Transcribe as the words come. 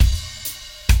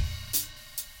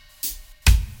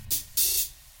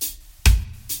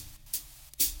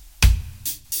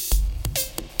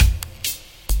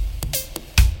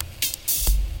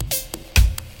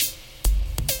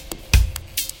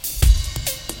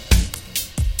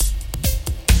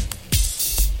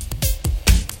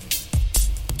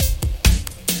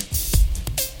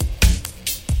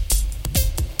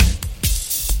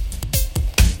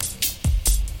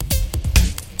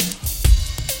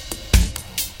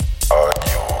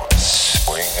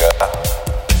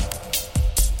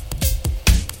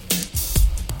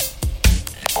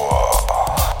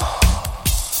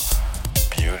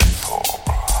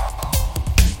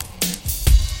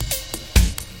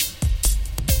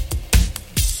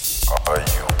Are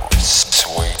you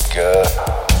sweet girl?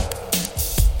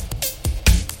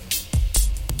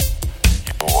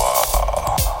 You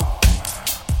are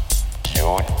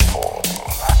beautiful.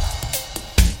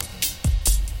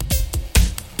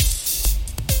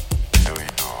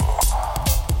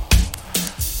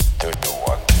 Do you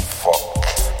want to fuck?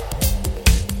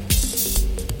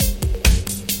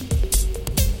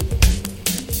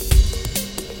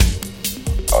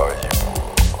 Are you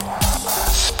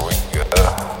sweet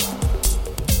girl?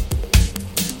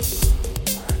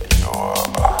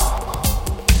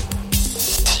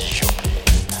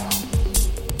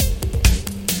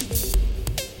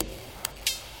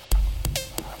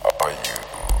 Are you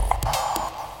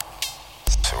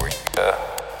sweet girl?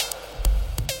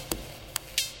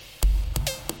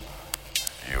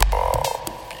 You are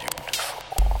beautiful.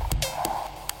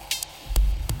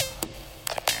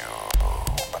 Did you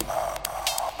banana?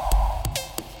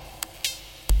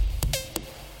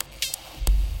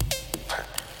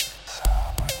 Please,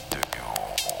 do you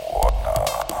wanna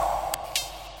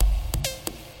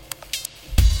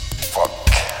fuck?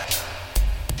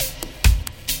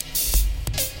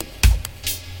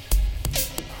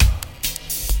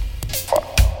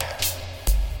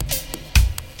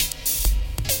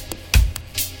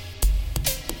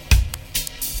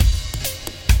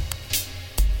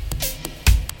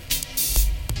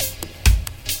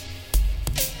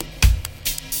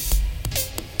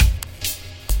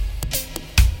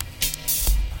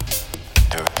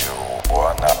 Do you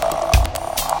wanna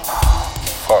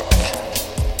fuck?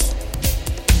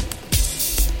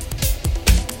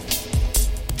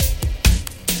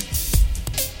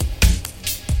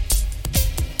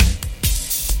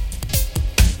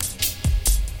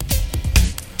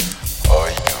 Are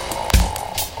you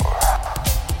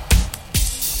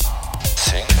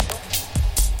single?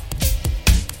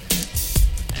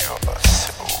 You are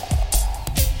so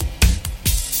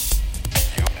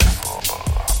beautiful.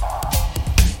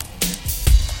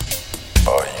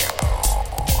 Are you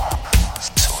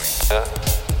sweet?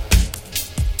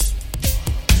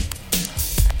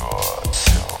 You are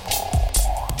so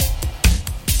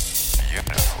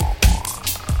beautiful.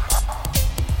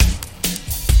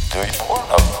 Do you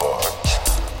wanna fuck?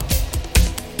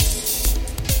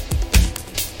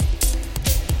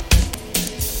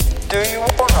 Do you